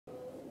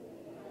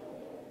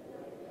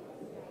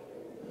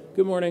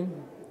Good morning.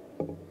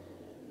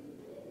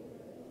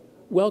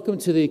 Welcome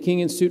to the King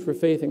Institute for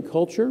Faith and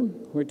Culture.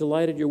 We're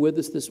delighted you're with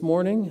us this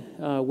morning.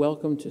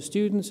 Welcome to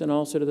students and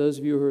also to those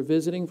of you who are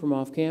visiting from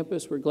off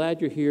campus. We're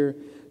glad you're here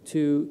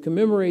to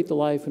commemorate the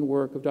life and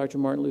work of Dr.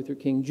 Martin Luther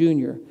King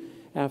Jr.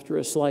 after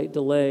a slight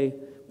delay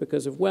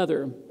because of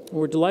weather.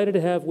 We're delighted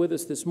to have with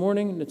us this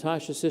morning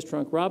Natasha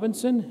Sistrunk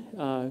Robinson,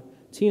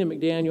 Tina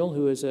McDaniel,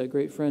 who is a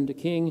great friend to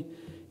King,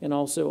 and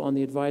also on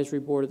the advisory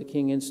board of the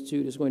King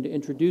Institute, is going to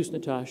introduce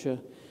Natasha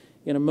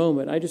in a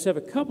moment. I just have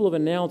a couple of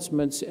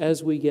announcements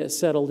as we get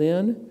settled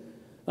in.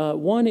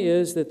 One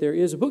is that there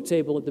is a book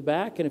table at the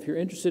back, and if you're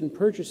interested in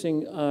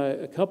purchasing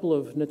a couple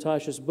of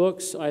Natasha's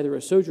books, either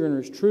A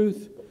Sojourner's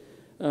Truth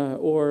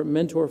or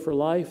Mentor for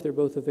Life, they're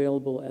both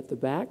available at the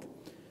back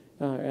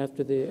at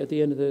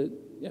the end of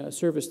the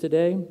service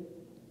today.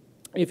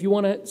 If you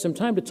want some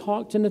time to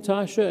talk to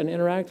Natasha and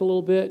interact a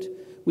little bit,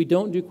 we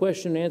don't do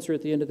question and answer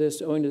at the end of this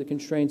owing to the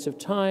constraints of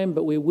time,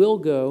 but we will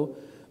go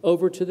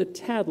over to the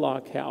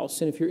Tadlock House.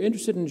 And if you're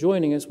interested in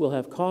joining us, we'll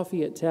have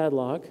coffee at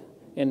Tadlock,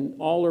 and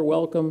all are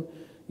welcome.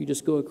 You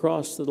just go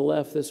across to the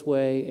left this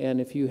way,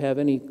 and if you have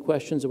any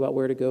questions about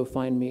where to go,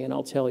 find me, and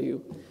I'll tell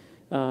you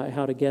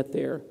how to get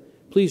there.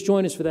 Please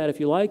join us for that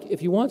if you like.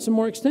 If you want some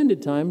more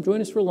extended time,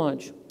 join us for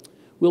lunch.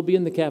 We'll be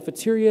in the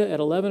cafeteria at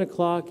 11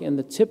 o'clock in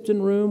the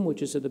Tipton Room,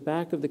 which is at the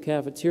back of the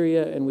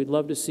cafeteria, and we'd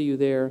love to see you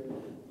there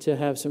to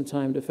have some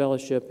time to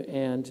fellowship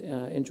and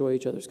enjoy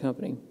each other's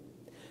company.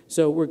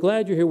 So we're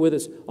glad you're here with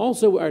us.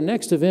 Also, our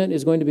next event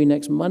is going to be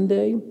next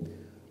Monday.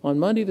 On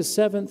Monday the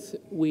 7th,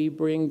 we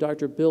bring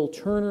Dr. Bill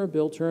Turner.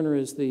 Bill Turner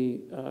is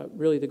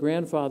really the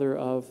grandfather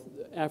of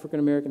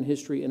African-American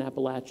history in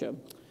Appalachia.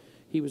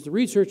 He was the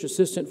research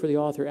assistant for the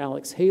author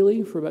Alex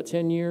Haley for about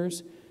 10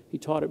 years. He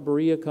taught at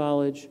Berea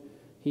College.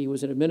 He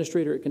was an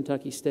administrator at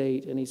Kentucky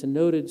State, and he's a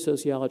noted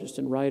sociologist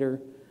and writer.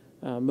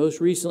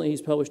 Most recently,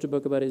 he's published a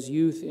book about his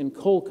youth in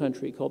coal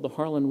country called The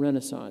Harlan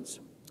Renaissance.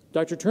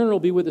 Dr. Turner will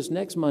be with us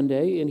next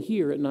Monday in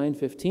here at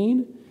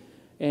 9:15,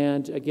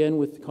 and again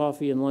with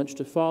coffee and lunch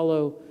to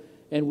follow,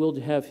 and we'll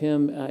have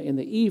him in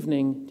the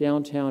evening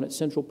downtown at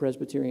Central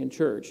Presbyterian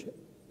Church,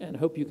 and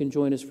hope you can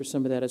join us for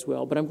some of that as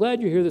well. But I'm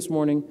glad you're here this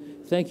morning.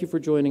 Thank you for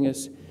joining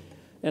us,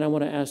 and I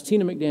want to ask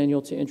Tina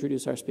McDaniel to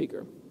introduce our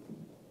speaker.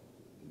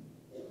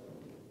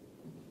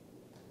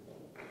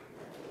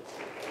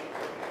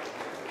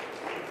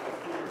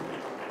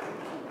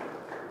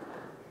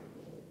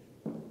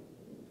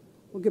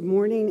 Well, good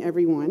morning,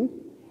 everyone,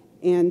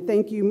 and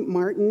thank you,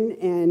 Martin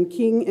and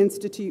King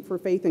Institute for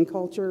Faith and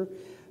Culture,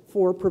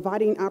 for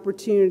providing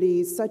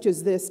opportunities such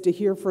as this to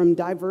hear from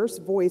diverse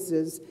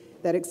voices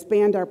that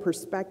expand our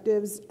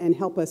perspectives and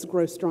help us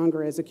grow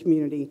stronger as a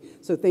community.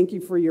 So thank you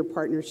for your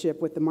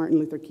partnership with the Martin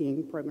Luther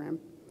King program.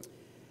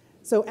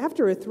 So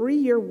after a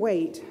 3-year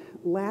wait,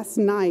 last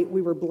night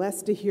we were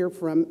blessed to hear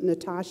from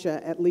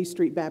Natasha at Lee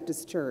Street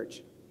Baptist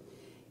Church.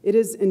 It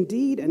is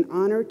indeed an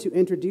honor to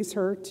introduce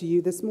her to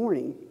you this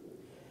morning.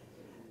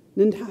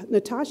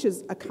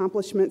 Natasha's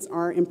accomplishments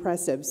are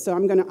impressive, so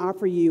I'm going to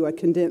offer you a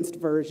condensed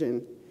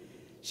version.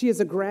 She is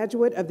a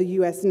graduate of the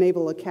U.S.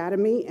 Naval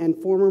Academy and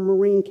former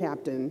Marine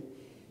captain.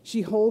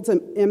 She holds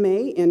an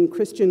M.A. in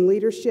Christian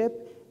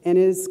leadership and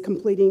is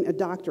completing a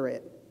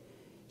doctorate.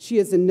 She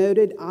is a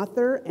noted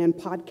author and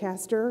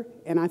podcaster,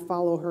 and I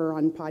follow her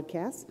on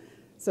podcasts.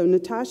 So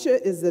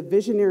Natasha is the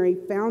visionary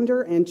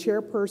founder and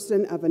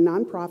chairperson of a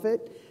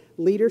nonprofit,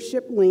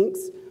 Leadership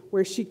Links,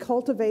 where she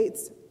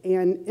cultivates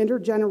an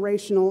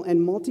intergenerational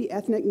and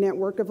multi-ethnic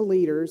network of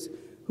leaders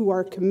who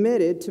are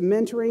committed to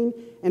mentoring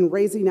and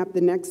raising up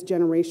the next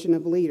generation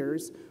of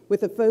leaders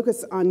with a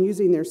focus on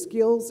using their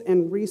skills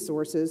and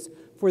resources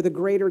for the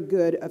greater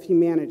good of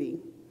humanity.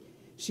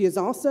 She is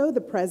also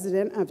the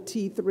president of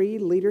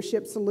T3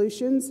 Leadership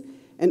Solutions,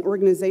 an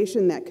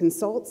organization that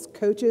consults,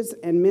 coaches,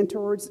 and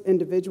mentors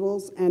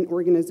individuals and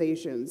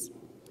organizations.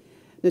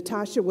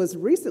 Natasha was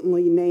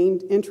recently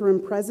named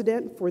interim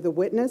president for The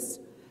Witness,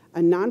 a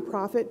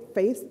nonprofit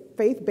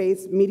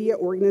faith-based media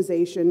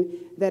organization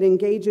that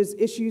engages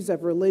issues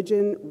of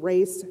religion,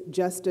 race,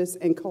 justice,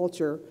 and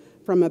culture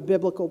from a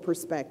biblical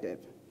perspective.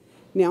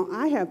 Now,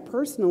 I have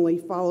personally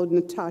followed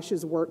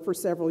Natasha's work for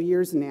several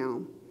years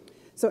now.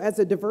 So as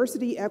a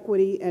diversity,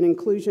 equity, and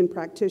inclusion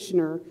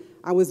practitioner,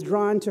 I was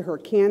drawn to her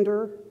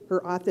candor,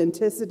 her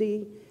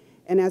authenticity,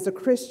 and as a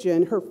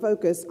Christian, her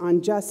focus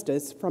on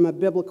justice from a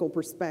biblical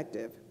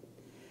perspective.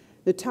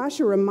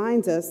 Natasha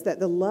reminds us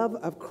that the love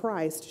of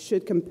Christ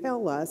should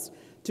compel us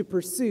to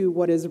pursue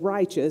what is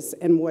righteous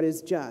and what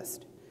is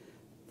just.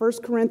 1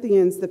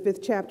 Corinthians, the 5th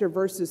chapter,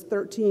 verses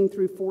 13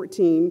 through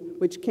 14,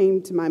 which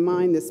came to my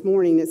mind this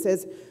morning, it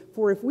says,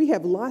 "For if we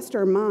have lost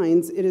our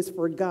minds, it is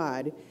for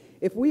God.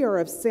 If we are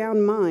of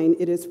sound mind,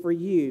 it is for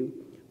you.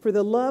 For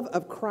the love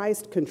of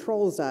Christ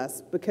controls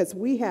us, because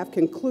we have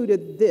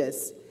concluded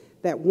this,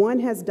 that one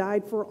has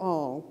died for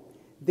all,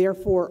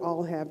 therefore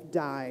all have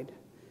died."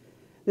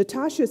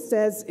 Natasha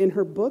says in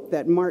her book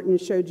that Martin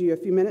showed you a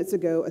few minutes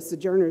ago, A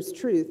Sojourner's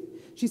Truth,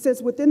 she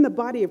says, within the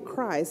body of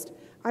Christ,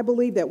 I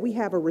believe that we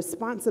have a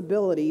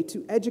responsibility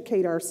to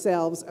educate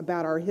ourselves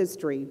about our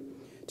history,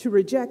 to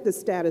reject the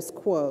status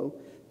quo,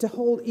 to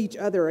hold each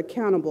other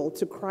accountable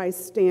to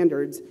Christ's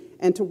standards,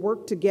 and to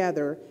work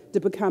together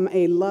to become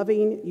a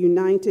loving,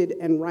 united,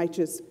 and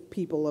righteous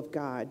people of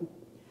God.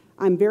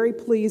 I'm very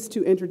pleased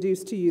to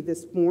introduce to you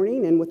this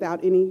morning, and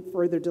without any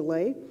further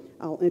delay,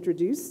 I'll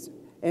introduce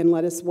and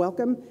let us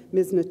welcome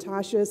Ms.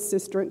 Natasha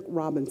Sistrunk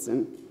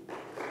Robinson.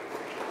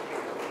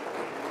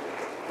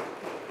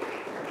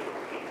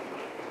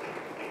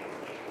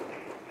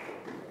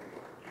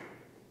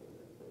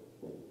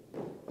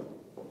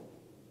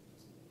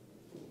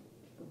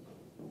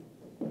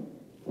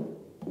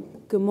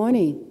 Good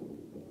morning.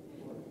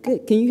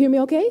 Good. Can you hear me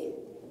okay?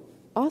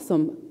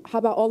 Awesome. How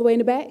about all the way in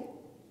the back?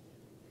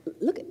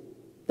 Look,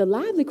 the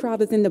lively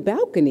crowd is in the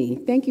balcony.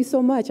 Thank you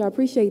so much. I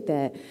appreciate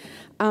that.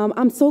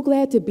 I'm so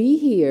glad to be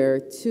here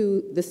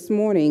this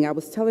morning. I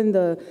was telling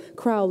the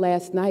crowd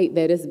last night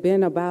that it's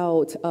been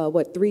about,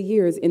 3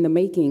 years in the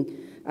making.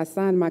 I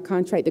signed my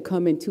contract to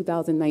come in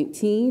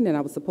 2019, and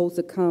I was supposed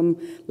to come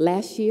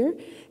last year,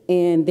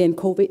 and then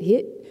COVID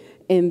hit.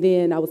 And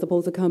then I was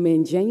supposed to come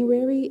in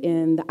January,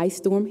 and the ice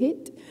storm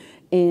hit,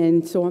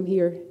 and so I'm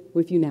here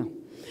with you now.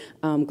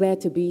 I'm glad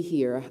to be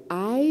here.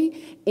 I'm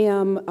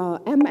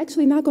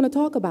actually not going to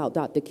talk about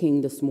Dr.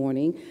 King this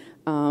morning,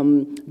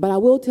 but I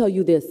will tell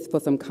you this for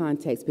some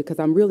context, because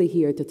I'm really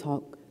here to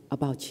talk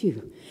about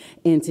you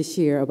and to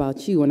share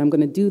about you, and I'm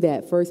going to do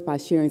that first by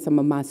sharing some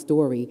of my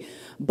story.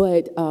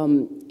 But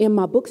in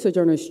my book,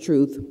 Sojourner's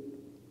Truth,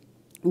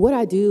 what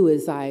I do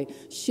is I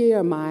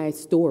share my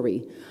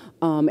story.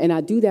 And I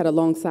do that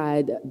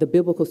alongside the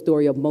biblical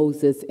story of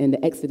Moses and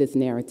the Exodus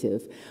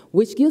narrative,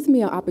 which gives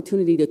me an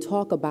opportunity to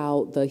talk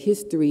about the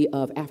history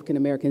of African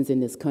Americans in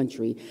this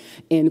country.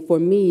 And for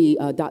me,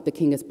 Dr.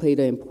 King has played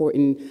an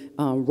important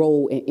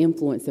role and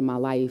influence in my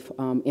life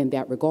in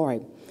that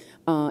regard.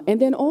 And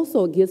then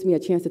also it gives me a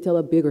chance to tell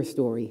a bigger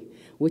story,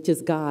 which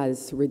is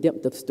God's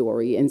redemptive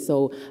story. And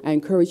so I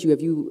encourage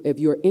you, if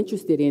you're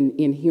interested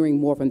in hearing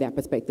more from that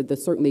perspective, to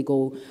certainly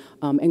go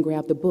and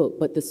grab the book.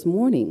 But this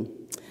morning,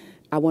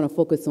 I want to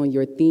focus on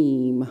your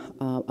theme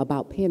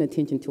about paying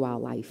attention to our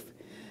life.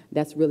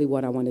 That's really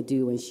what I want to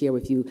do and share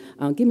with you.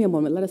 Give me a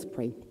moment. Let us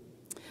pray.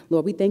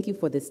 Lord, we thank you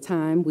for this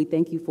time. We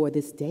thank you for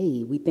this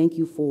day. We thank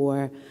you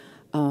for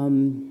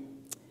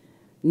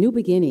new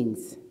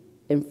beginnings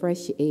and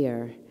fresh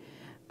air.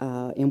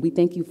 And we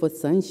thank you for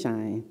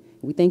sunshine.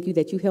 We thank you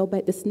that you held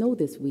back the snow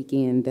this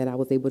weekend, that I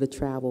was able to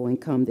travel and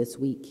come this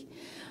week.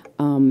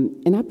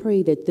 And I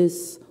pray that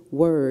this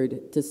word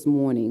this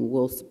morning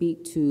will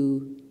speak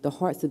to the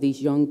hearts of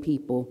these young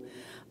people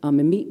and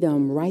meet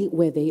them right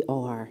where they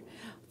are.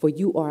 For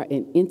you are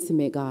an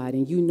intimate God,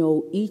 and you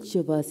know each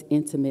of us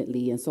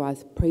intimately. And so I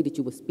pray that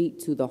you will speak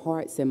to the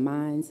hearts and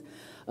minds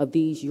of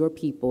these, your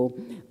people.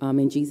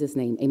 In Jesus'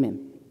 name,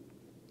 amen.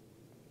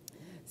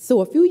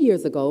 So a few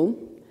years ago,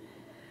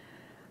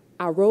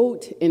 I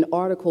wrote an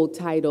article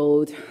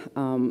titled,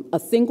 A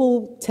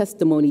Single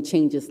Testimony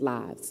Changes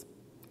Lives.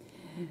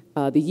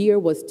 The year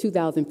was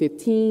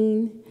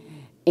 2015,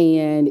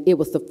 and it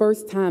was the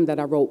first time that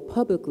I wrote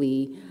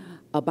publicly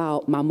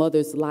about my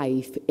mother's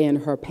life and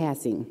her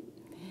passing.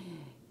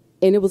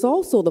 And it was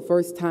also the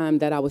first time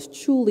that I was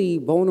truly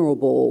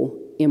vulnerable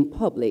in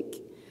public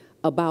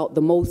about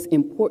the most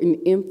important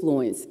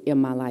influence in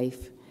my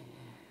life.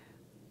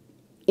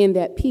 In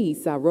that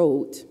piece, I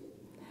wrote,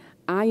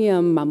 I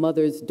am my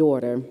mother's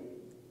daughter,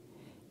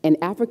 an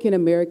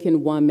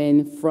African-American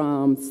woman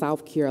from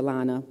South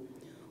Carolina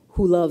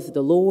who loves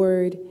the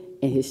Lord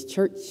and his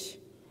church.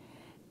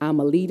 I'm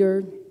a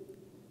leader,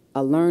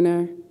 a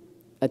learner,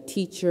 a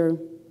teacher,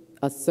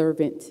 a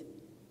servant,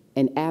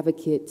 an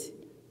advocate,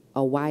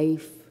 a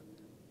wife,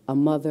 a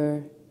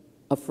mother,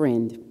 a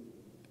friend.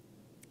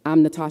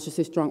 I'm Natasha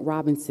Sistrunk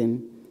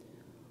Robinson,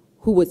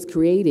 who was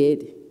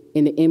created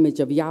in the image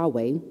of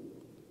Yahweh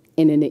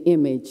and in the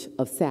image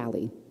of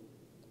Sally.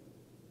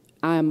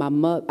 I'm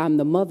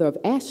the mother of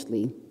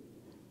Ashley,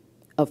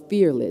 a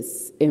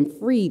fearless and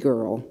free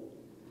girl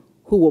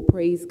who will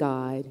praise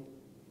God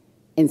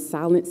and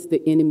silence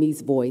the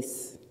enemy's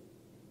voice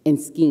and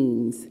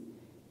schemes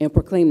and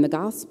proclaim the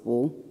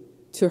gospel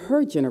to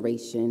her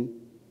generation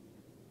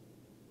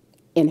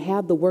and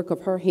have the work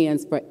of her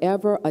hands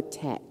forever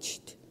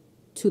attached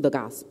to the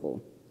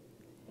gospel.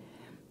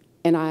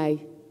 And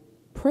I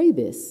pray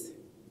this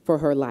for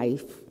her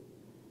life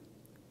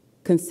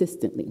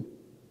consistently.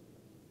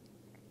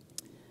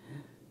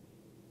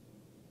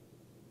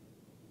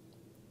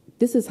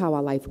 This is how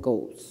our life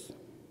goes.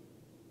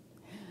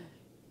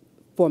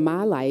 For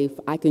my life,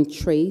 I can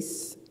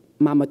trace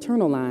my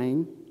maternal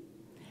line,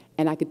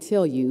 and I could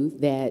tell you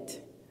that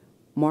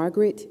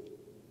Margaret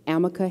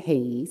Amica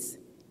Hayes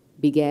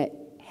begat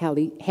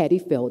Hattie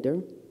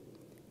Felder,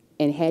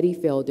 and Hattie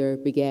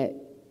Felder begat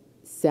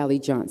Sally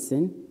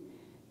Johnson,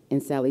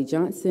 and Sally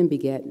Johnson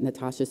begat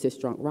Natasha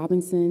Sistrunk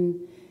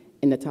Robinson,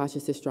 and Natasha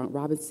Sistrunk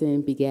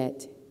Robinson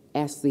begat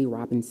Ashley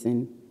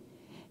Robinson.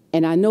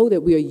 And I know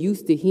that we are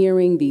used to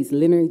hearing these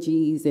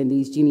lineages and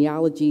these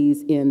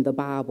genealogies in the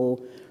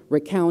Bible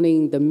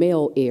recounting the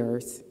male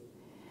heirs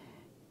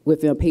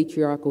within a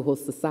patriarchal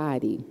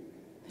society.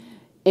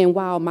 And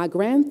while my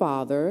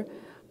grandfather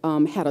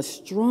had a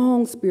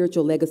strong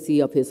spiritual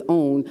legacy of his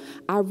own,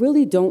 I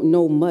really don't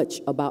know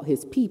much about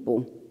his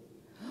people.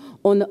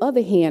 On the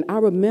other hand, I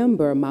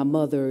remember my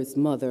mother's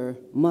mother,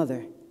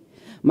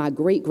 my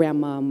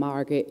great-grandma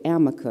Margaret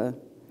Amica,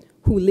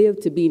 who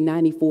lived to be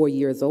 94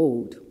 years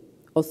old,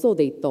 or so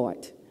they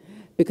thought,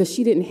 because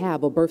she didn't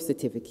have a birth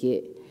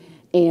certificate.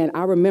 And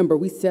I remember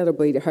we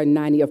celebrated her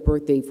 90th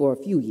birthday for a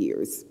few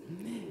years.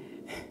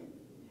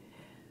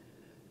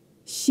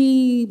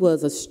 She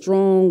was a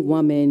strong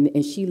woman,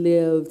 and she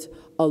lived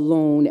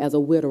alone as a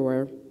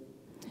widower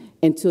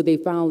until they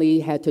finally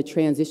had to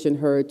transition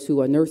her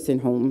to a nursing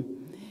home.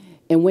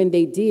 And when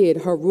they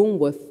did, her room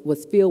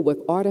was filled with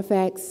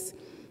artifacts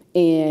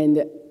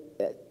and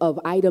of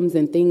items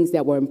and things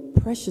that were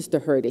precious to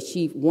her that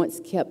she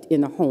once kept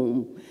in the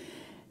home.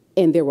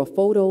 And there were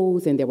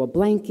photos, and there were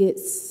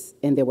blankets,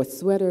 and there were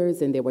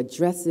sweaters, and there were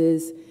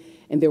dresses,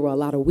 and there were a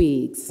lot of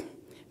wigs,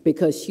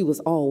 because she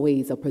was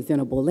always a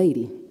presentable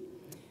lady.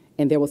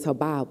 And there was her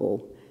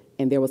Bible,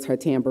 and there was her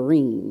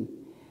tambourine.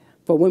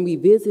 For when we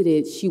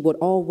visited, she would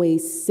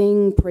always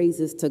sing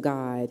praises to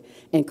God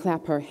and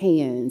clap her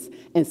hands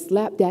and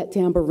slap that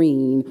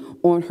tambourine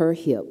on her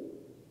hip.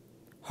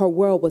 Her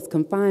world was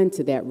confined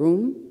to that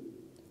room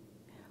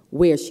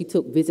where she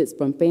took visits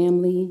from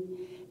family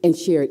and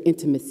shared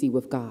intimacy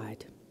with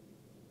God.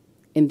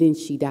 And then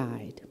she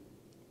died.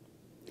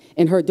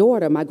 And her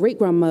daughter, my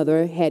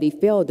great-grandmother, Hattie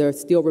Felder,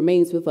 still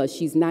remains with us.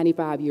 She's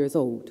 95 years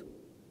old.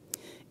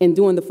 And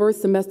during the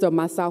first semester of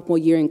my sophomore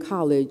year in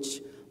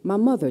college, my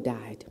mother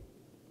died.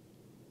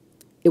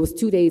 It was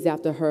 2 days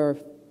after her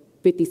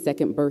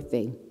 52nd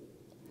birthday.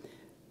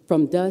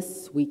 From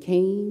dust we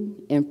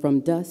came, and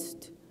from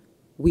dust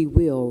we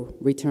will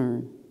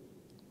return.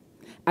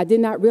 I did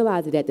not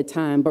realize it at the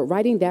time, but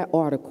writing that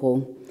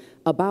article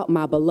about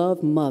my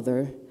beloved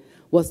mother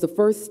was the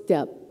first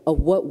step of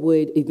what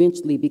would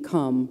eventually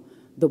become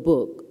the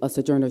book, A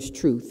Sojourner's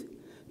Truth,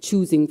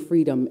 Choosing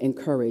Freedom and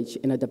Courage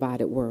in a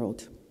Divided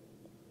World.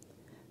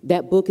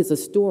 That book is a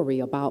story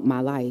about my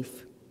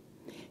life.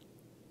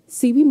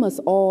 See, we must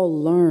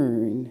all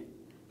learn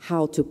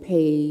how to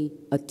pay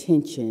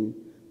attention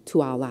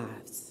to our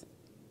lives.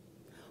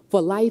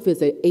 For life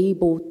is an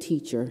able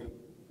teacher,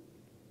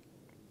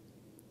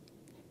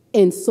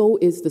 and so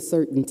is the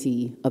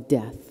certainty of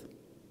death.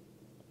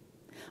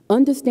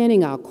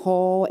 Understanding our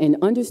call and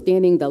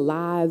understanding the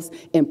lives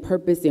and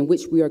purpose in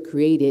which we are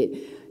created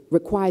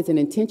requires an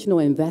intentional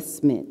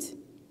investment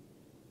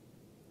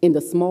in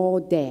the small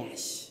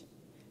dash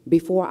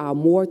before our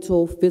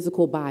mortal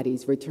physical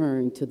bodies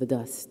return to the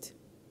dust.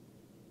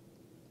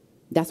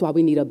 That's why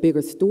we need a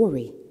bigger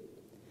story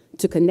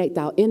to connect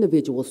our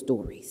individual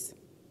stories.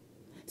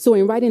 So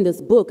in writing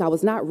this book, I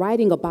was not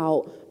writing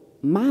about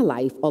my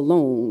life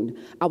alone.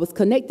 I was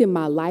connecting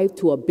my life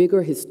to a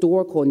bigger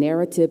historical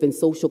narrative and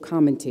social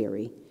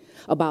commentary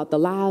about the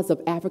lives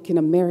of African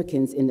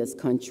Americans in this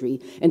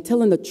country and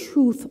telling the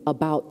truth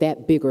about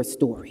that bigger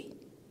story.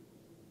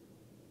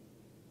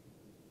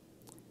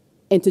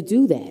 And to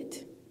do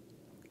that,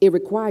 it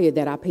required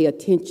that I pay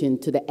attention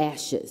to the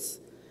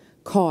ashes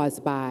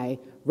caused by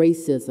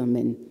racism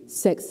and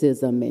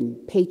sexism and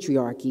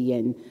patriarchy,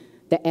 and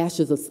the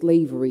ashes of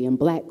slavery and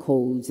black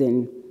codes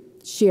and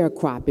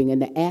sharecropping, and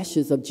the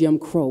ashes of Jim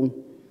Crow,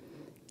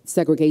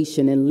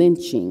 segregation and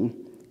lynching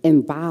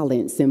and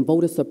violence and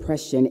voter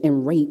suppression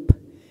and rape,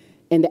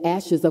 and the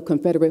ashes of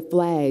Confederate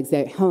flags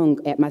that hung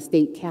at my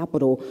state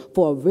capitol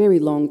for a very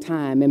long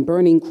time, and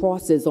burning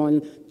crosses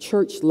on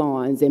church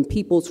lawns and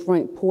people's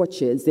front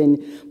porches,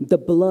 and the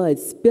blood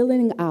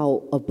spilling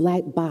out of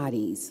black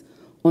bodies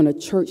on a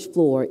church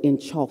floor in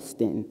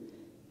Charleston,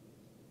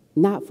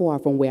 not far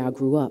from where I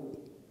grew up,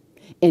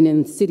 and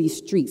in city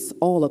streets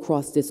all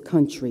across this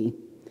country.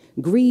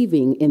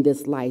 Grieving in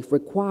this life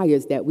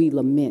requires that we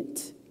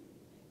lament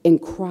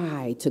and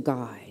cry to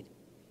God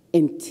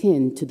and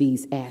tend to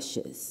these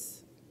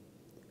ashes.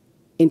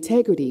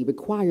 Integrity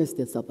requires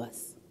this of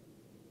us.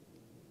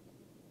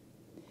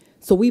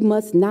 So we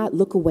must not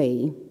look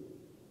away.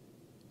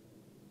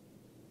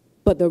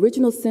 But the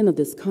original sin of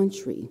this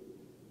country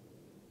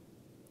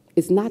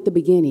is not the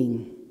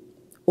beginning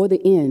or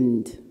the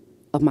end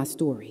of my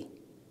story.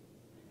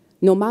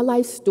 No, my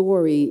life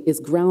story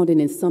is grounded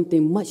in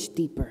something much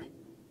deeper.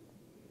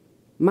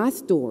 My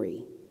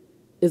story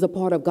is a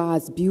part of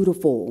God's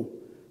beautiful,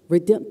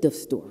 redemptive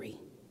story.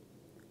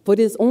 For it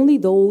is only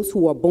those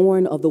who are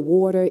born of the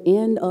water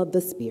and of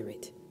the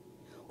Spirit,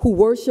 who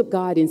worship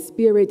God in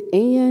spirit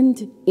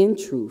and in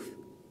truth,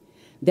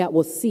 that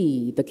will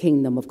see the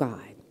kingdom of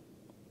God.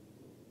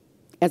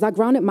 As I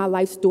grounded my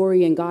life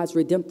story in God's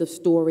redemptive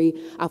story,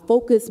 I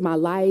focused my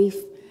life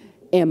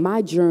and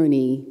my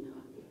journey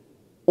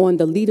on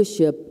the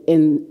leadership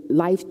and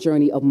life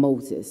journey of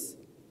Moses,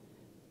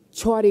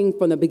 charting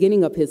from the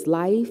beginning of his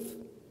life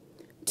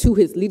to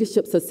his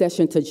leadership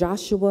succession to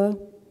Joshua,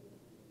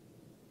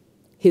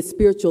 his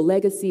spiritual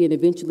legacy, and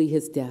eventually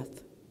his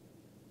death.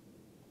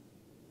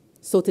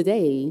 So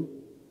today,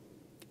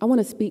 I want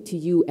to speak to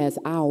you as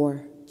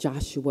our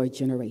Joshua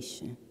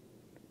generation.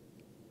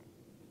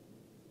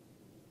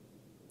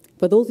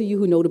 For those of you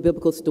who know the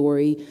biblical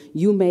story,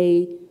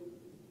 I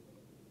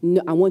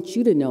want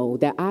you to know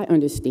that I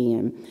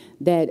understand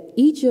that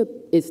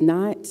Egypt is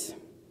not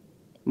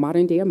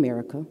modern-day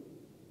America,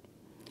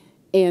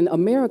 and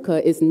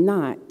America is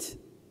not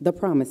the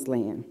promised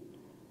land.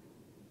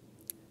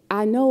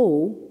 I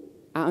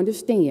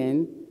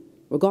understand,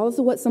 regardless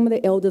of what some of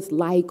the elders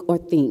like or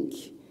think,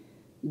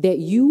 that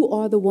you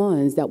are the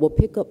ones that will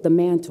pick up the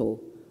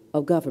mantle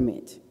of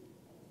government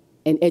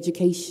and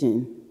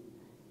education,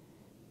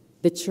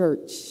 the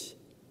church,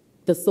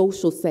 the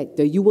social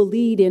sector. You will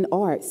lead in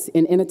arts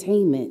and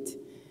entertainment,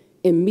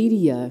 in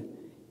media,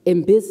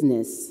 in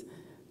business.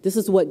 This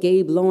is what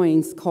Gabe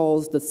Loings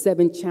calls the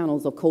 7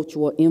 channels of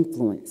cultural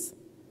influence.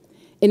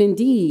 And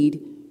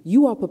indeed,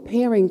 you are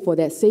preparing for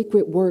that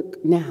sacred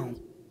work now.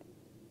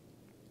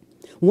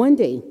 One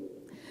day,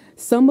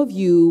 some of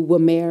you will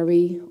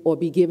marry or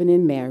be given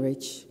in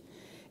marriage,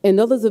 and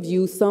others of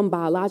you, some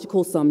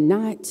biological, some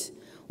not,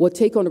 will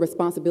take on the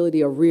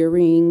responsibility of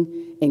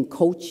rearing and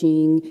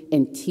coaching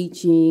and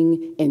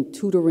teaching and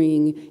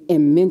tutoring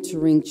and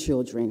mentoring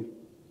children.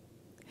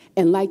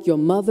 And like your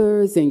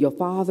mothers and your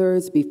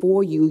fathers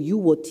before you, you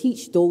will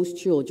teach those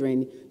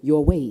children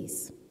your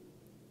ways.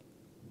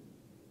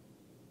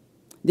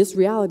 This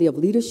reality of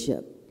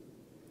leadership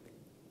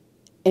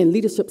and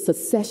leadership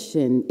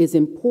succession is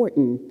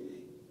important.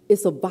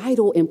 It's of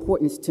vital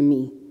importance to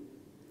me.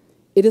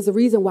 It is a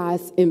reason why I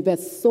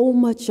invest so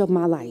much of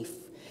my life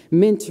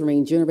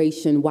mentoring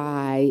Generation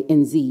Y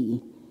and Z.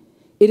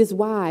 It is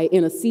why,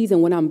 in a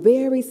season when I'm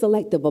very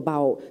selective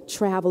about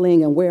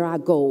traveling and where I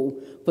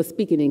go for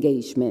speaking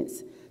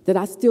engagements, that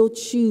I still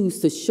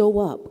choose to show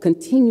up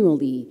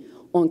continually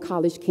on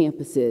college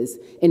campuses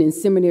and in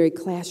seminary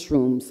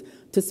classrooms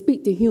to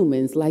speak to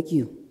humans like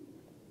you.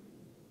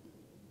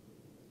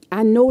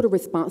 I know the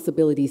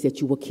responsibilities that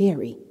you will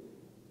carry.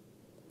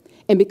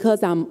 And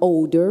because I'm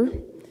older,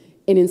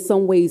 and in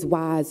some ways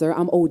wiser,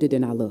 I'm older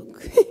than I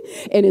look,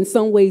 and in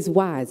some ways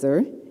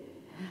wiser,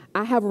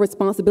 I have a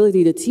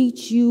responsibility to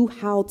teach you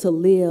how to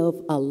live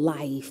a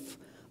life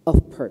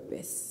of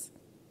purpose.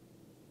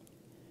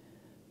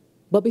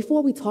 But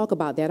before we talk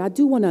about that, I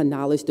do want to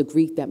acknowledge the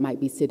grief that might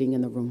be sitting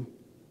in the room.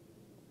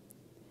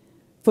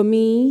 For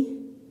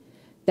me,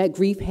 that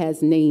grief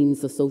has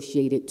names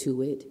associated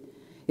to it.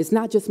 It's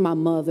not just my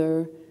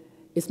mother,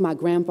 it's my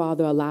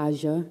grandfather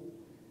Elijah,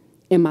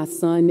 and my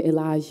son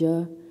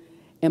Elijah,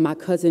 and my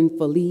cousin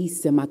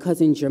Felice, and my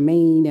cousin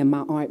Jermaine, and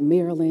my Aunt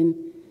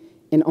Marilyn,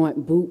 and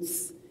Aunt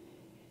Boots,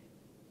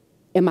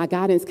 and my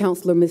guidance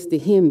counselor, Mr.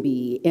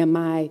 Hemby, and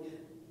my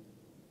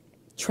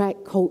track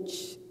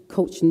coach,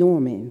 Coach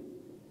Norman,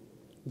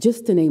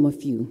 just to name a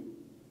few.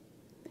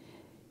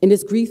 And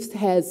this grief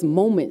has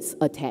moments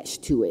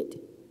attached to it.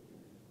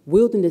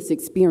 Wilderness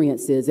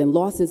experiences and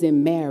losses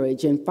in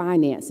marriage and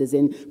finances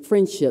and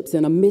friendships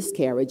and a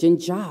miscarriage and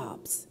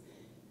jobs.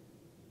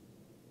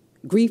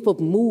 Grief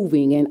of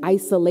moving and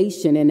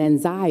isolation and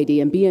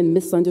anxiety and being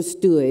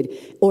misunderstood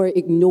or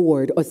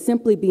ignored or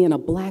simply being a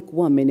Black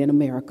woman in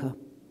America.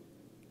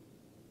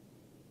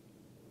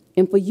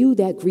 And for you,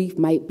 that grief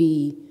might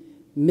be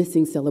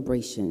missing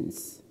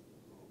celebrations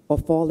or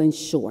falling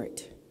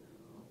short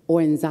or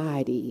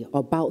anxiety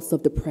or bouts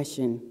of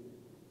depression.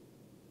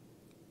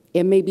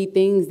 It may be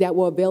things that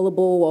were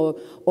available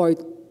or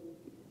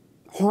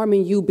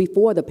harming you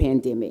before the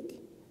pandemic.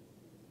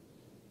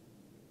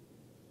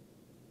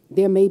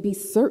 There may be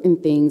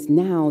certain things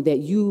now that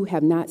you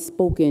have not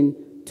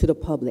spoken to the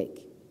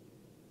public.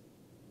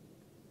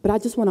 But I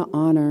just want to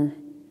honor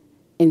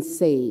and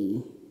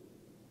say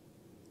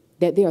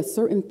that there are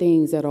certain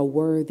things that are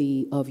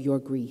worthy of your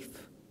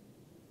grief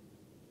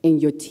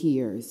and your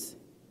tears,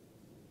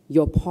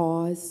 your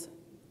pause,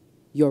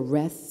 your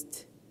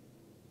rest,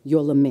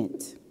 your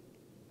lament.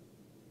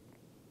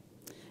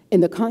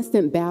 And the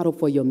constant battle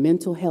for your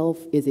mental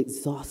health is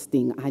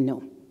exhausting, I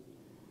know.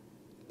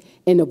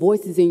 And the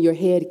voices in your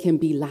head can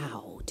be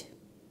loud.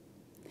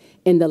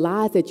 And the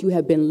lies that you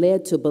have been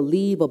led to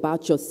believe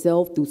about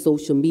yourself through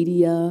social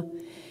media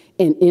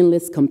and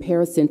endless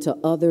comparison to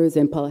others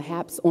and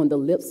perhaps on the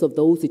lips of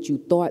those that you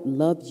thought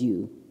loved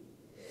you,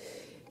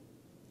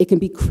 it can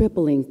be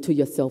crippling to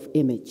your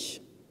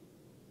self-image.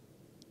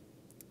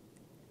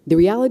 The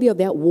reality of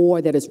that war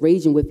that is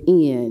raging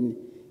within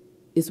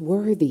is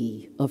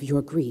worthy of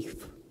your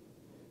grief.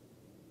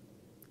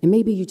 And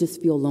maybe you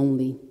just feel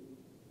lonely.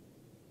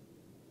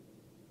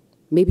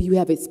 Maybe you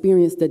have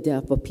experienced the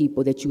death of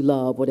people that you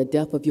love or the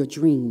death of your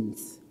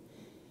dreams.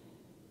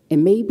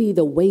 And maybe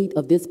the weight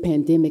of this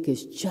pandemic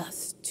is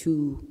just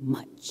too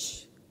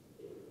much.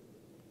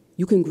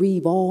 You can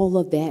grieve all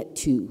of that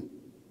too.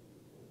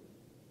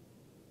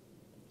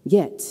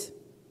 Yet,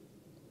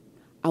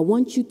 I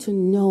want you to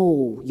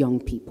know, young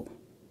people,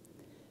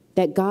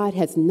 that God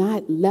has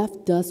not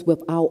left us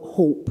without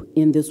hope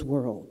in this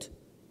world.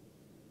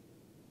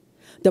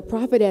 The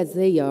prophet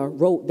Isaiah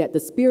wrote that the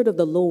Spirit of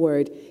the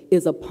Lord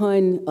is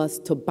upon us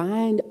to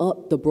bind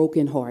up the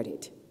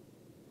brokenhearted,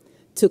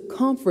 to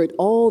comfort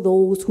all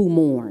those who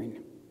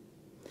mourn,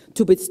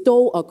 to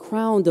bestow a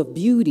crown of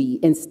beauty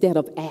instead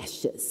of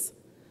ashes,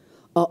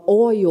 an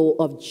oil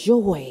of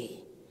joy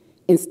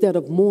instead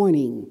of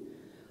mourning,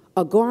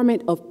 a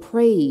garment of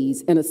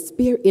praise and a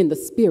spirit in the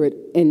spirit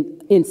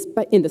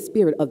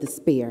of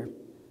despair.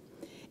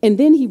 And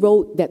then he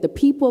wrote that the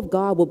people of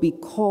God will be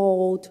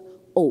called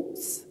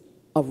oaks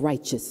of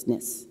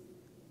righteousness,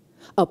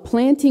 a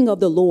planting of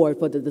the Lord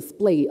for the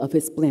display of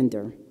his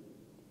splendor.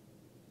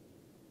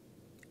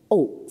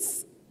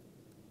 Oaks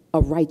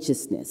of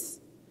righteousness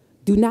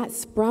do not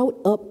sprout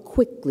up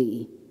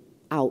quickly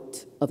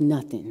out of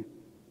nothing.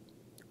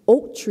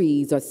 Oak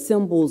trees are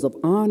symbols of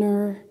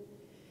honor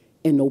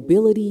and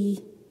nobility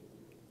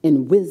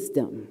and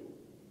wisdom.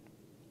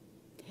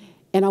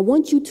 And I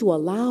want you to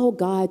allow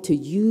God to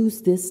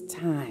use this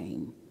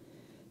time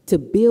to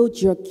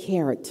build your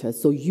character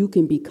so you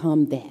can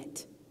become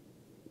that.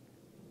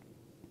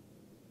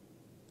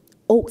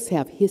 Oaks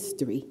have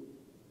history.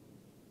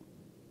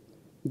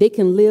 They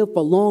can live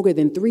for longer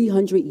than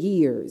 300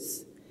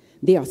 years.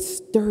 They are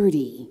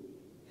sturdy.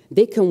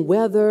 They can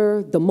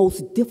weather the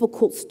most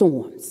difficult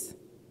storms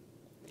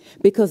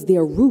because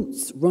their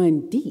roots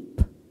run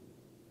deep.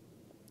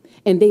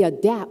 And they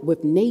adapt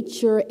with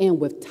nature and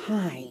with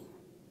time.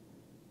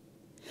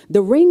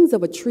 The rings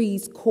of a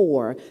tree's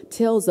core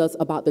tells us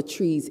about the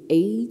tree's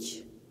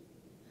age,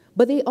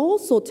 but they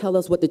also tell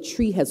us what the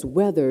tree has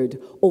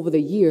weathered over the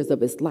years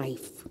of its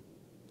life.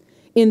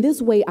 In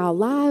this way, our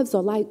lives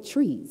are like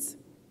trees.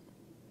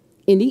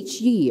 In each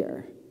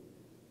year,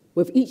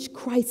 with each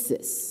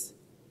crisis,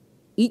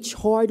 each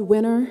hard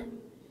winter,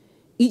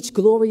 each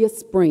glorious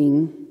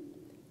spring,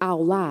 our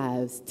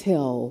lives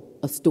tell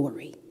a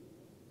story.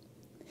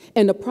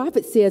 And the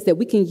prophet says that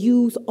we can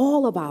use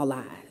all of our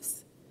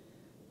lives,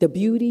 the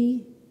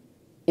beauty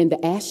and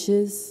the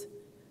ashes,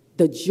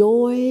 the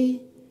joy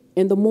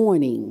and the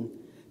mourning,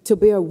 to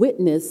bear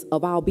witness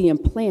of our being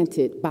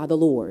planted by the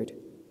Lord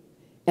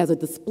as a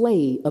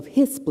display of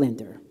his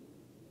splendor.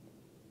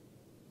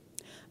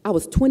 I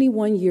was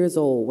 21 years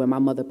old when my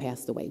mother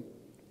passed away.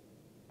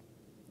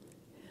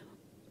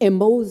 And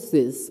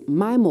Moses,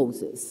 my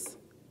Moses,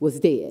 was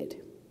dead.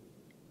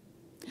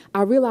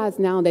 I realize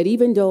now that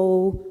even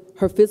though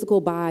her physical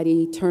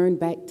body turned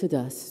back to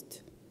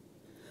dust,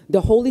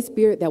 the Holy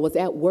Spirit that was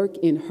at work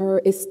in her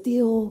is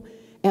still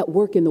at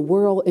work in the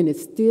world and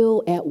is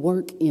still at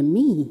work in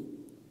me.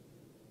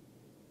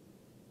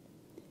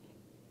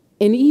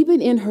 And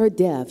even in her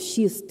death,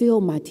 she is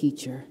still my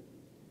teacher,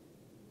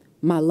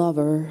 my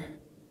lover,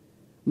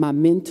 my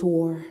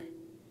mentor,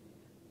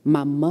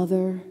 my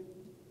mother,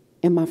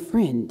 and my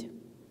friend.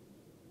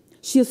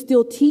 She is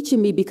still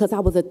teaching me because I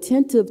was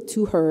attentive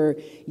to her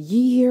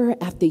year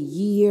after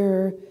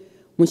year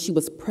when she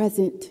was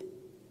present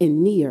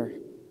and near.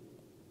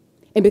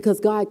 And because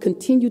God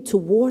continued to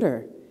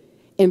water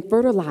and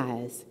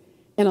fertilize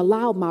and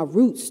allowed my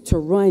roots to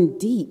run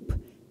deep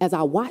as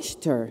I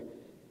watched her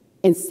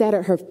and sat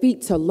at her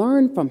feet to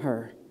learn from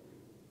her,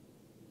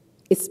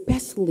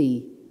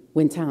 especially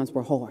when times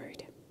were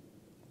hard.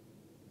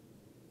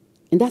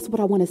 And that's what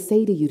I want to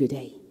say to you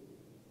today.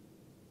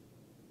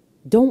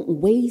 Don't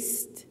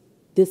waste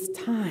this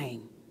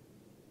time,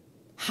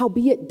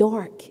 howbeit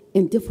dark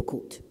and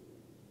difficult.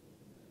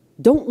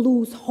 Don't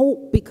lose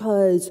hope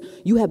because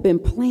you have been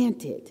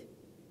planted.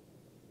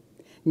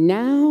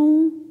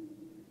 Now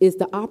is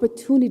the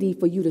opportunity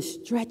for you to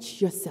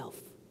stretch yourself,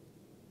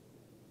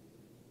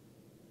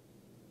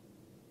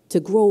 to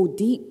grow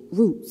deep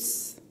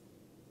roots.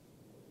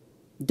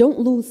 Don't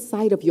lose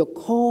sight of your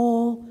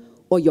call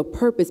or your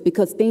purpose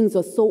because things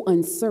are so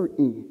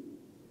uncertain.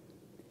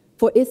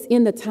 For it's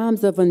in the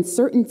times of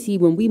uncertainty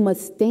when we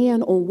must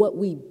stand on what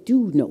we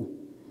do know.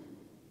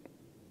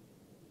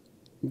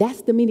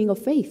 That's the meaning of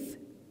faith.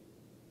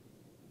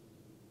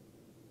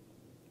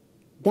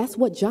 That's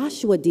what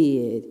Joshua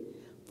did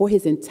for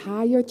his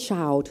entire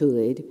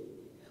childhood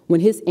when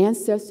his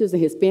ancestors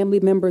and his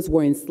family members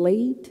were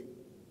enslaved.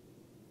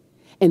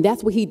 And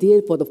that's what he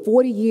did for the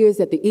 40 years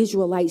that the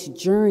Israelites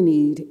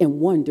journeyed and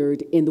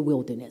wandered in the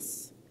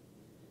wilderness.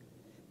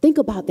 Think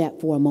about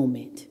that for a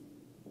moment.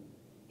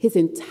 His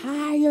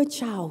entire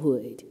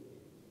childhood,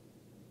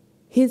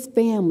 his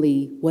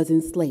family was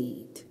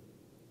enslaved.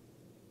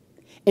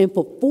 And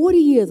for 40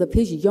 years of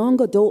his young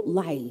adult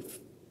life,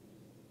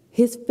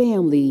 his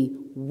family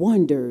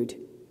wandered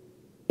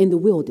in the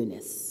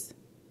wilderness.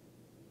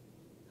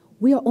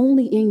 We are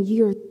only in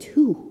year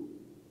 2.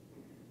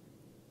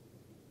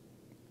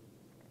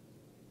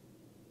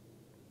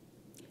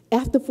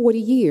 After 40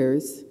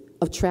 years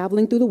of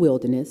traveling through the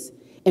wilderness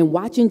and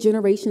watching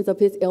generations of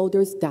his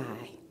elders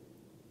die,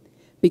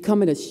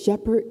 becoming a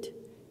shepherd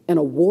and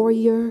a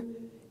warrior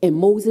and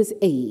Moses'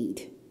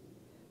 aide,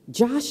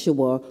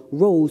 Joshua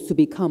rose to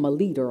become a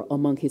leader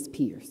among his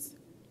peers.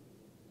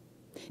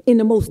 In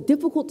the most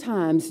difficult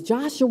times,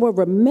 Joshua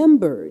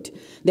remembered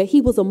that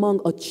he was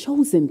among a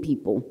chosen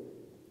people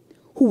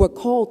who were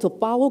called to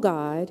follow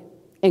God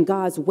and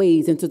God's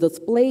ways and to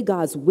display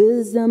God's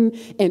wisdom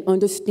and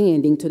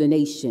understanding to the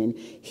nation.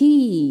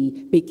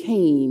 He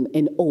became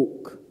an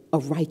oak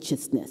of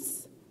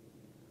righteousness.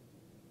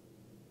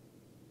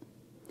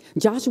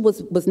 Joshua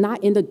was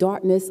not in the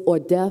darkness or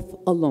death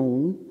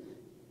alone.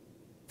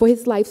 For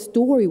his life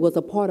story was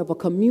a part of a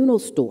communal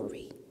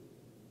story.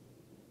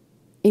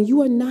 And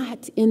you are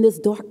not in this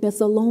darkness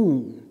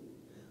alone.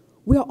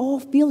 We're all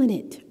feeling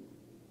it.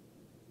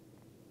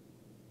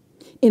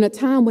 In a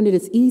time when it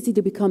is easy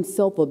to become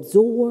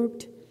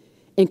self-absorbed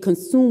and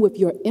consumed with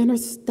your inner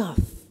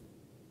stuff,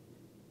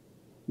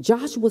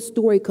 Joshua's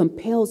story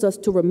compels us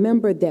to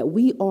remember that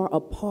we are a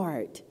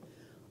part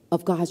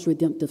of God's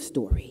redemptive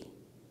story.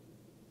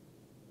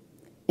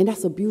 And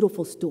that's a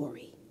beautiful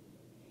story.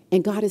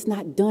 And God is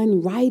not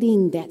done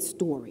writing that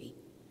story.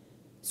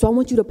 So I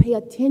want you to pay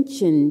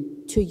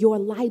attention to your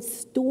life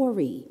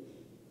story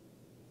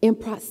in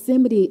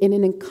proximity and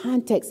in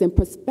context and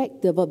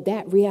perspective of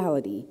that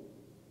reality.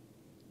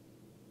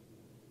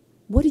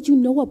 What did you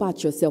know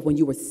about yourself when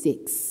you were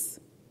 6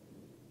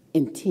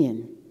 and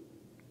 10?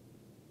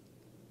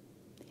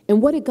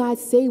 And what did God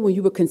say when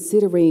you were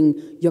considering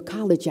your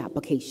college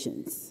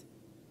applications?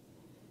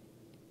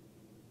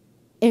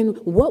 And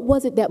what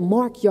was it that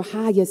marked your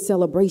highest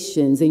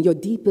celebrations and your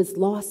deepest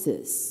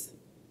losses?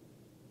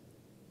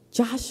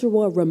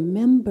 Joshua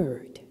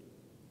remembered.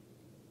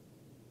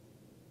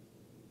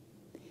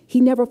 He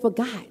never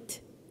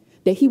forgot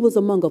that he was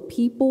among a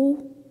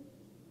people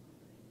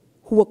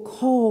who were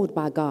called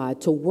by God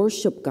to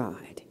worship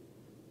God.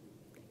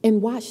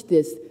 And watch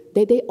this,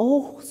 that they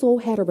also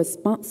had a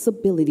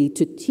responsibility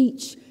to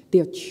teach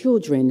their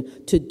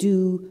children to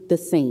do the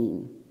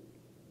same.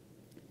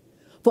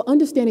 For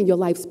understanding your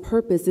life's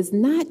purpose is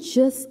not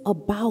just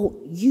about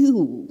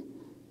you.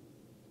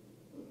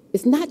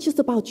 It's not just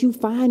about you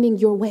finding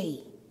your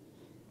way.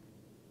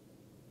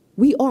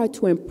 We are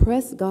to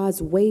impress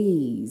God's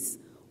ways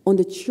on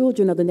the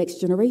children of the next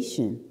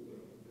generation,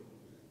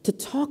 to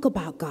talk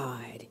about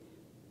God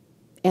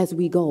as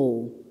we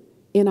go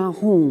in our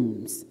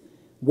homes,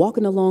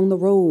 walking along the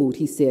road,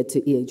 he said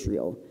to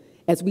Israel,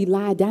 as we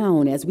lie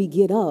down, as we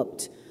get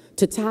up,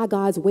 to tie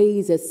God's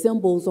ways as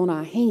symbols on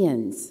our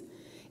hands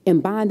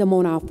and bind them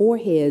on our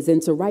foreheads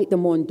and to write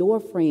them on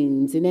door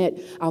frames and at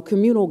our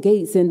communal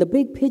gates. And the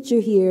big picture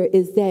here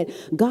is that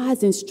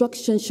God's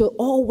instruction should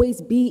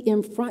always be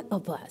in front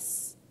of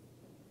us.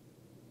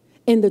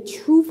 And the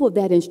truth of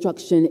that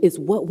instruction is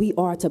what we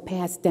are to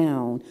pass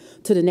down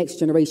to the next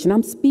generation.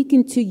 I'm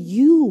speaking to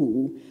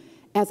you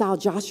as our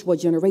Joshua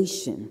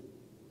generation,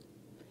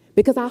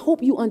 because I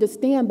hope you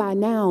understand by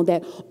now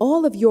that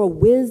all of your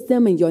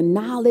wisdom and your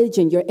knowledge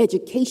and your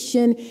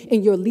education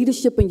and your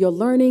leadership and your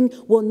learning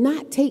will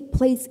not take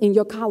place in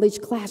your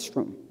college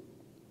classroom.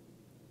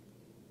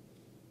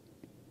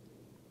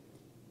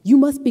 You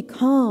must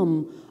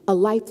become a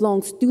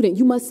lifelong student.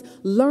 You must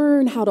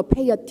learn how to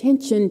pay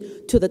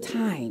attention to the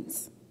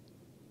times.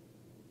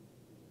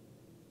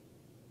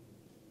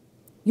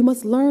 You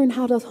must learn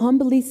how to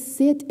humbly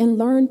sit and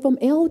learn from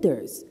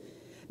elders.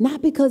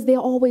 Not because they're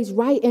always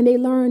right and they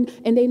learn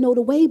and they know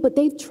the way, but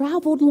they've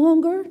traveled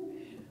longer.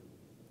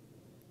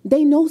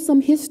 They know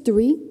some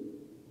history.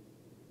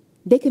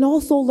 They can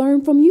also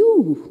learn from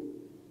you.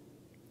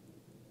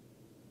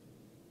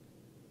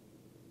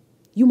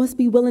 You must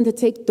be willing to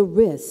take the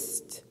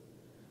risk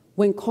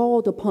when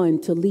called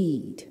upon to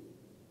lead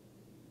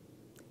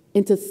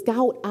and to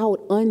scout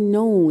out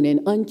unknown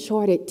and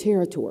uncharted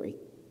territory.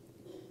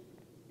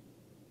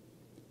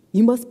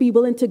 You must be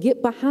willing to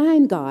get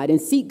behind God and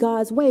seek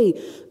God's way,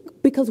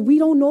 because we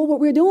don't know what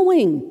we're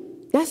doing.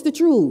 That's the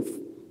truth.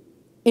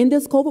 In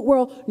this COVID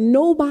world,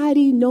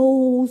 nobody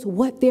knows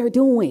what they're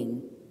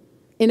doing.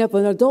 And if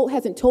an adult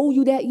hasn't told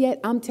you that yet,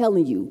 I'm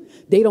telling you,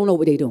 they don't know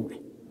what they're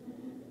doing.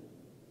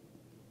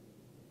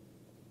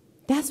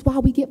 That's why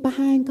we get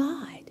behind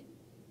God,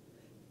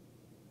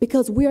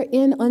 because we're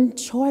in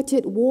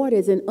uncharted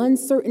waters and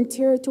uncertain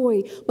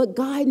territory, but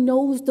God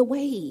knows the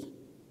way.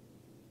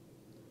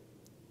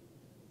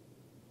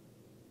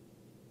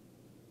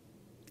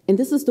 And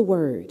this is the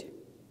word,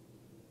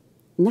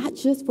 not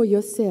just for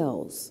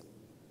yourselves,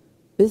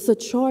 but it's a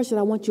charge that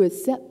I want you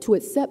to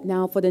accept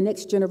now for the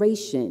next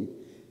generation,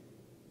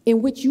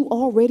 in which you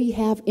already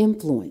have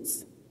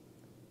influence.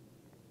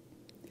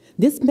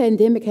 This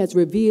pandemic has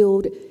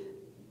revealed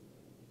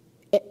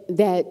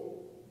that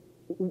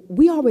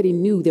we already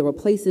knew there were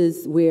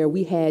places where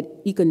we had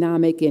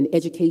economic and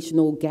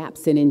educational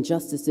gaps and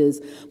injustices,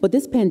 but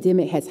this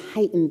pandemic has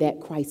heightened that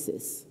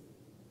crisis.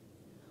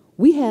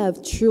 We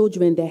have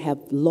children that have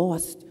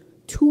lost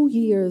 2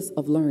 years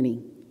of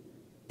learning.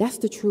 That's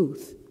the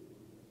truth.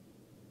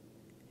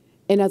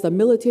 And as a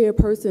military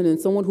person and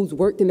someone who's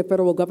worked in the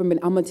federal government,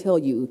 I'm going to tell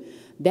you,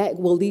 that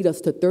will lead us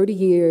to 30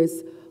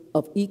 years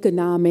of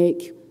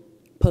economic,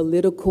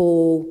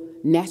 political,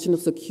 national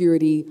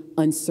security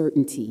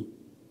uncertainty.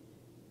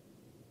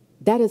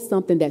 That is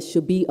something that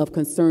should be of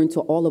concern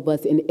to all of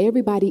us, and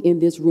everybody in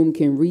this room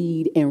can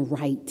read and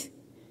write.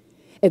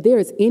 If there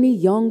is any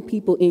young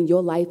people in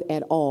your life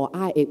at all,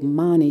 I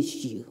admonish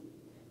you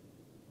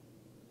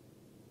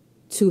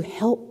to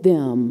help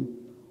them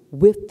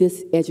with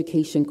this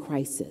education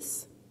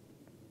crisis.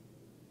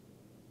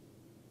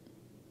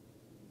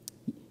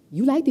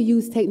 You like to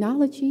use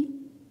technology?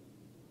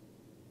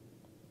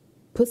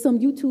 Put some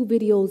YouTube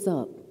videos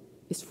up.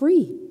 It's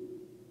free.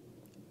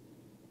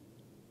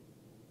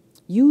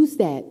 Use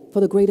that for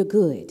the greater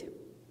good.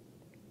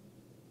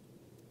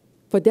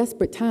 For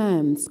desperate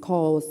times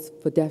calls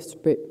for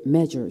desperate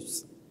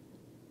measures.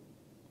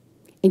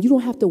 And you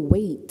don't have to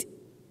wait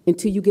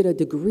until you get a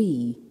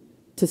degree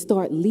to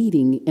start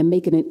leading and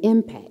making an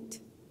impact.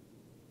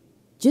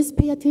 Just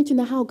pay attention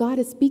to how God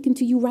is speaking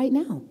to you right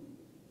now.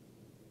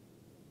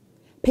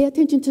 Pay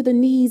attention to the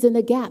needs and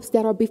the gaps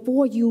that are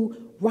before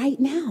you right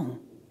now.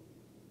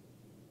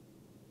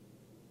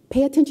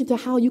 Pay attention to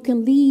how you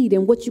can lead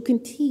and what you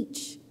can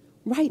teach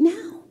right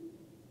now.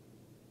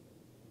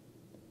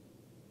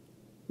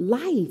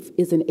 Life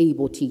is an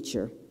able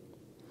teacher.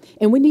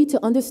 And we need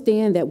to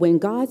understand that when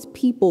God's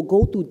people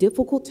go through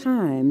difficult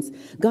times,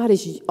 God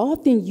is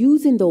often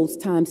using those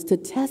times to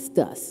test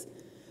us,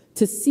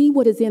 to see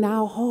what is in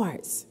our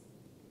hearts,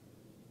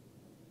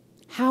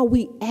 how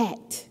we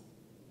act,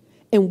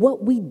 and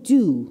what we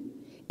do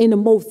in the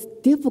most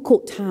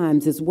difficult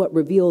times is what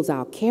reveals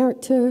our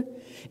character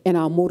and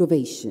our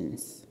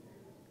motivations.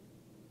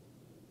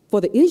 For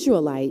the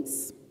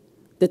Israelites,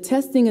 the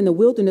testing in the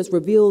wilderness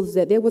reveals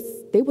that they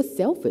were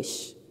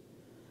selfish.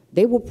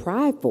 They were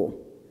prideful.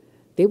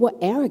 They were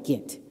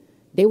arrogant.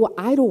 They were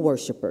idol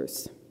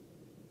worshipers.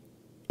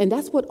 And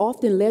that's what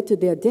often led to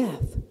their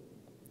death.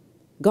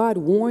 God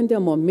warned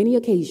them on many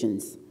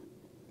occasions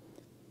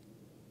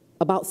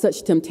about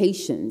such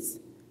temptations,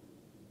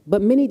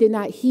 but many did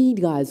not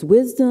heed God's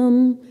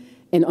wisdom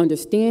and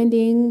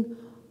understanding.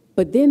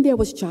 But then there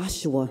was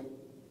Joshua,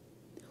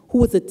 who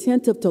was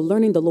attentive to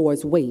learning the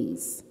Lord's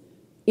ways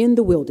in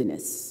the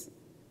wilderness.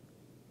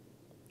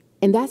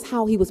 And that's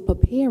how he was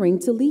preparing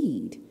to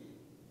lead.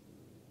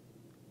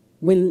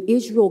 When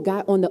Israel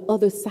got on the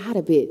other side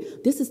of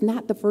it, this is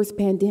not the first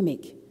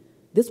pandemic.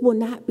 This will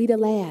not be the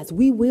last.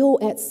 We will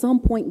at some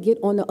point get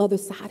on the other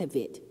side of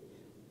it.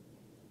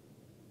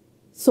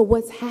 So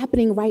what's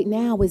happening right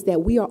now is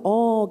that we are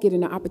all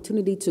getting an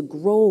opportunity to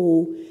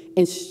grow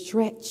and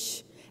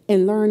stretch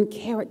and learn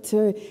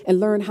character and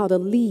learn how to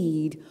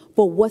lead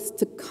for what's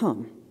to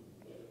come.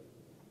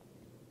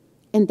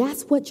 And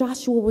that's what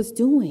Joshua was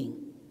doing.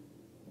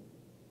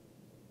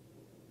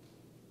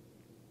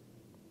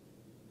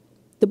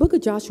 The book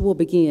of Joshua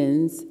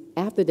begins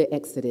after the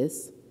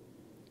Exodus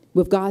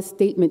with God's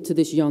statement to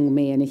this young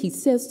man. And he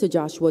says to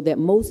Joshua that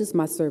Moses,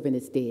 my servant,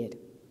 is dead.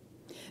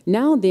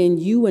 Now then,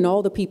 you and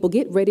all the people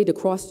get ready to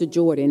cross the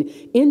Jordan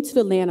into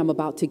the land I'm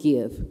about to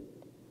give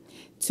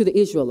to the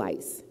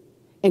Israelites.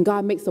 And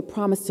God makes a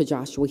promise to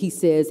Joshua. He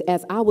says,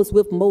 as I was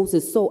with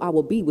Moses, so I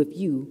will be with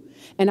you,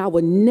 and I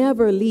will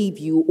never leave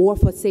you or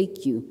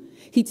forsake you.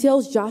 He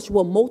tells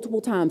Joshua multiple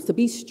times to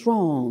be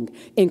strong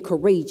and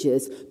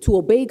courageous, to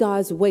obey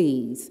God's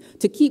ways,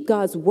 to keep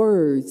God's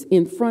words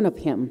in front of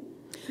him.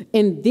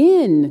 And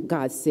then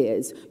God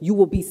says, you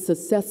will be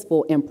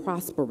successful and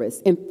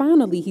prosperous. And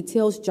finally, he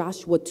tells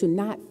Joshua to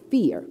not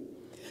fear,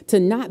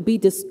 to not be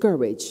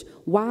discouraged.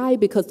 Why?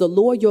 Because the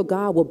Lord your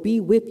God will be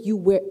with you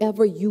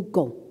wherever you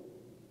go.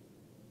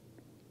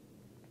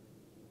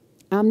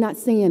 I'm not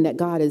saying that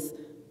God is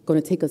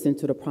going to take us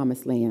into the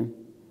promised land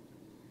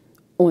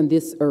on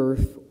this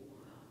earth.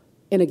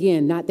 And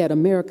again, not that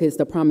America is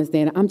the promised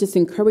land. I'm just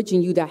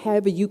encouraging you that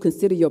however you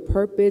consider your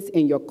purpose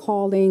and your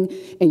calling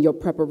and your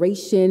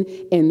preparation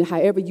and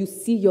however you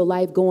see your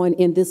life going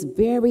in this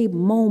very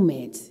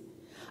moment,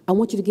 I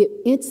want you to get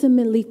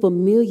intimately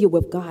familiar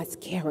with God's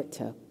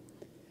character,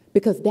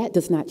 because that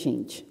does not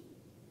change.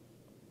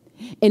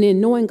 And in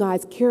knowing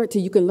God's character,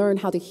 you can learn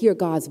how to hear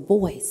God's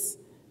voice.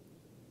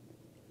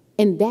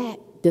 And that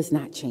does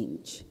not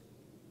change.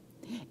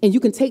 And you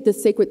can take the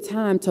sacred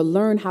time to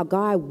learn how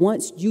God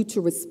wants you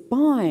to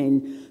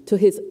respond to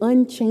his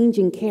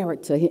unchanging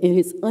character and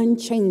his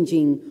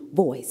unchanging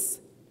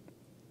voice.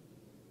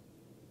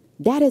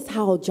 That is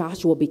how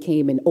Joshua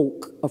became an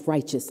oak of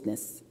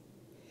righteousness,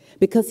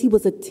 because he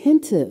was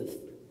attentive,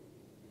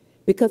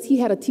 because he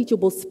had a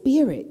teachable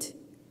spirit,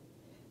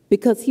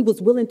 because he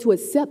was willing to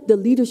accept the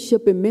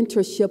leadership and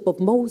mentorship of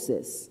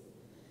Moses,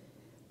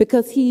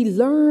 because he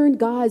learned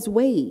God's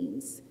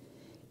ways,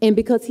 and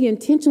because he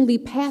intentionally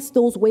passed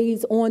those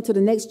ways on to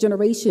the next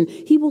generation.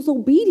 He was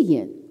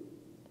obedient.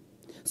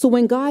 So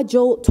when God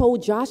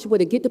told Joshua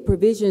to get the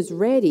provisions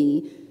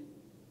ready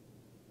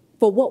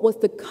for what was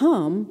to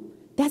come,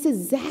 that's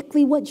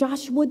exactly what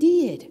Joshua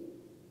did.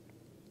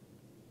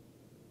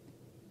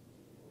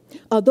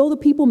 Although the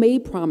people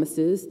made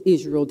promises,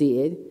 Israel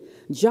did,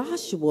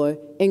 Joshua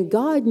and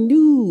God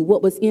knew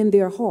what was in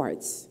their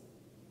hearts.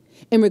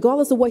 And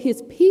regardless of what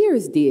his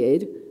peers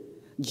did,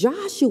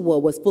 Joshua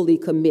was fully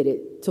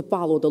committed to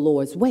follow the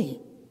Lord's way.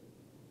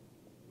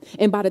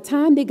 And by the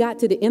time they got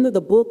to the end of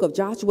the book of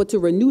Joshua to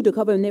renew the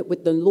covenant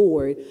with the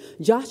Lord,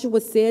 Joshua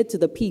said to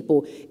the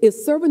people, if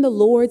serving the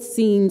Lord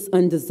seems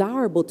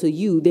undesirable to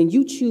you, then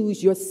you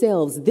choose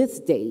yourselves this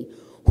day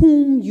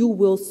whom you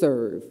will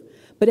serve.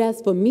 But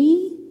as for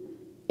me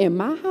and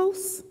my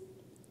house,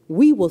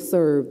 we will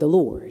serve the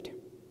Lord.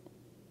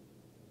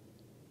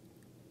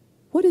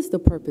 What is the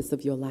purpose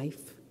of your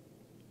life?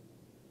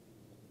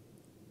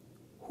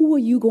 Who are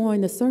you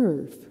going to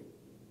serve?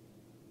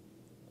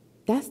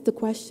 That's the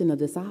question of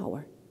this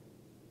hour.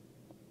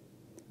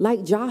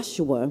 Like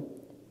Joshua,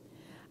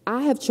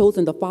 I have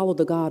chosen to follow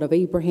the God of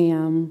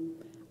Abraham,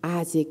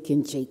 Isaac,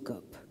 and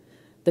Jacob,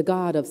 the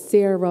God of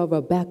Sarah,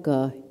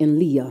 Rebecca, and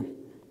Leah.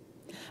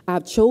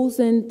 I've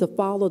chosen to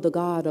follow the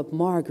God of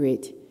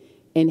Margaret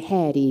and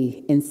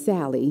Hattie and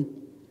Sally,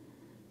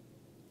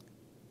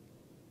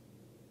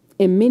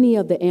 and many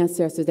of the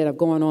ancestors that have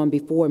gone on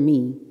before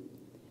me,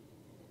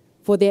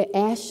 for their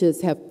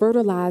ashes have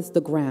fertilized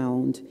the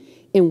ground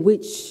in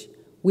which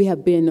we have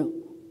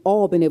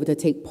all been able to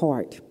take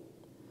part.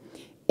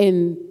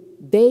 And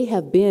they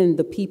have been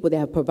the people that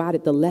have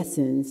provided the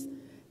lessons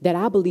that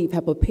I believe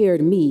have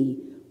prepared me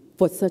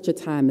for such a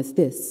time as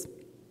this.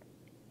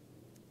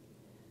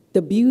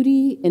 The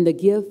beauty and the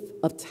gift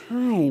of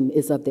time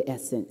is of the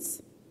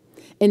essence.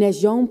 And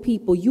as young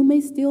people, you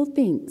may still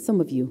think, some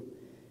of you,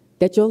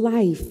 that your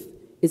life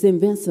is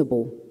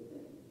invincible.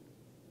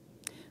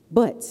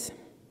 But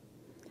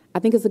I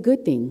think it's a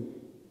good thing,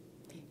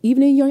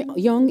 even in your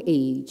young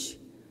age,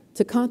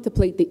 to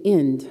contemplate the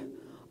end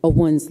of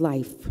one's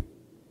life.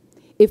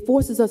 It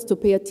forces us to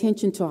pay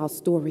attention to our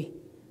story.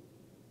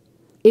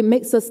 It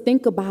makes us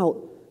think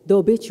about the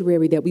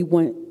obituary that we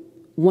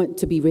want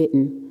to be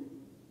written,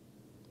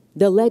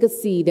 the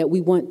legacy that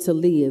we want to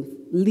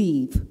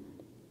leave,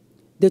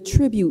 the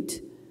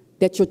tribute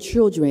that your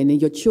children and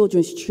your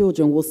children's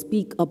children will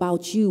speak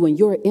about you and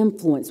your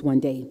influence one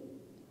day.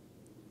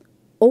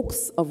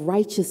 Oaks of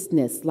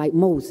righteousness like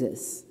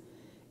Moses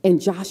and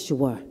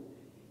Joshua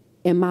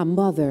and my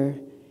mother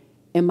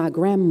and my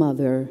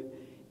grandmother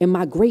and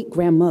my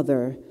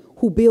great-grandmother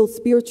who build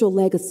spiritual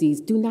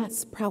legacies do not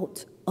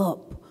sprout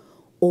up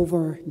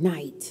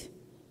overnight.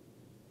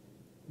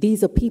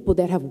 These are people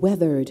that have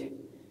weathered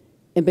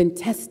and been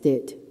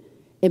tested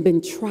and been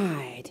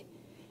tried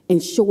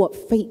and show up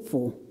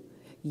faithful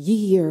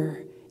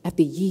year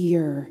after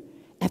year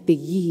after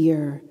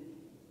year,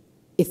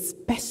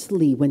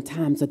 especially when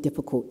times are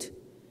difficult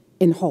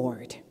and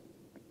hard.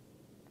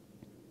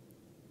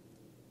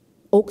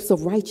 Oaks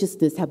of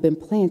righteousness have been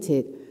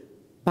planted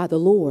by the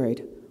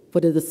Lord for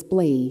the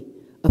display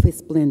of his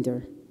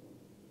splendor.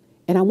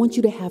 And I want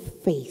you to have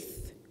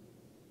faith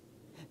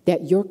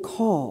that your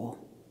call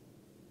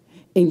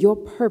and your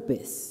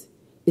purpose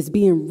is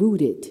being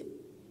rooted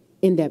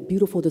in that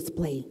beautiful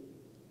display,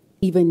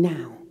 even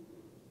now.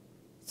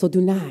 So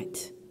do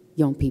not,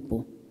 young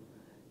people,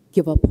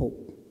 give up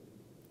hope.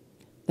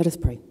 Let us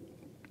pray.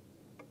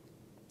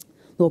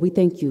 Lord, we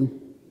thank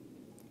you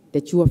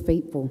that you are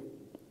faithful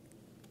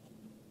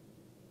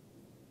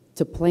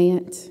to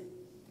plant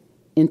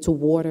and to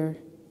water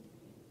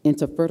and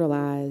to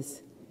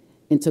fertilize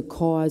and to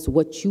cause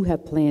what you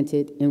have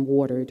planted and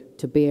watered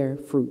to bear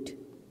fruit.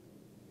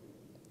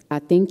 I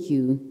thank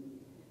you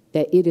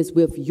that it is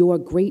with your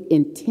great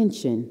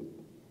intention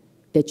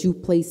that you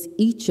place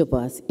each of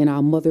us in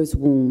our mother's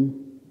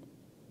womb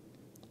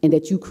and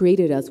that you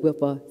created us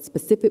with a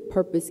specific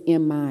purpose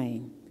in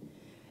mind.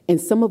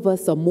 And some of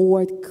us are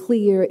more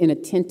clear and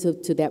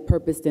attentive to that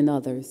purpose than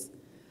others.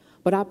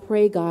 But I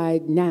pray,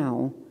 God,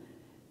 now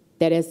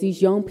that as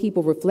these young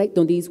people reflect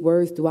on these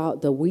words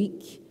throughout the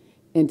week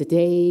and the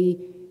day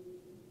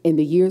and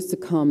the years to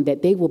come,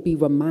 that they will be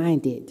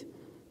reminded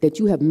that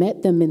you have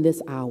met them in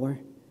this hour,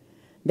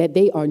 that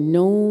they are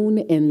known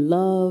and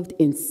loved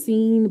and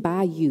seen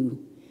by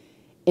you.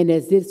 And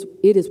as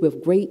it is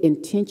with great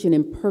intention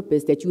and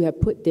purpose that you have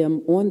put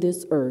them on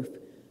this earth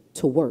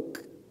to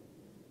work.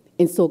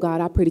 And so, God,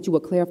 I pray that you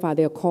will clarify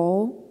their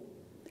call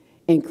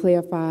and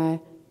clarify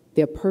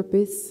their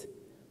purpose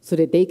so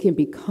that they can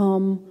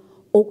become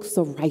oaks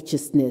of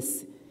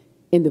righteousness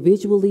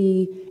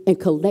individually and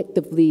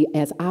collectively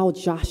as our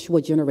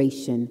Joshua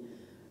generation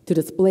to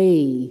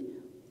display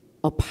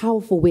a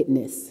powerful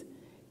witness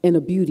and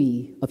the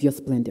beauty of your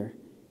splendor.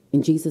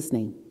 In Jesus'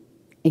 name,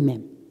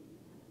 amen.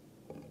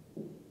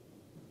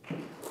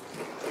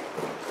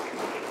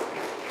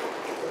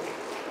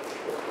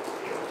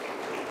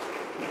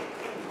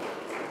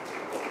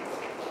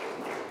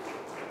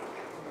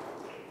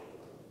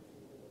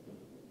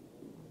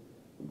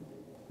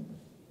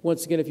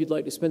 Once again, if you'd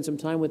like to spend some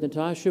time with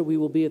Natasha, we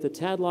will be at the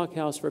Tadlock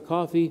House for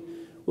coffee.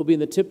 We'll be in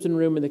the Tipton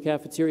Room in the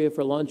cafeteria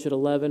for lunch at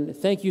 11.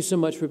 Thank you so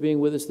much for being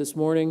with us this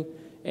morning.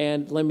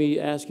 And let me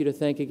ask you to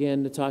thank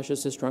again Natasha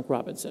Sistrunk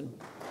Robinson.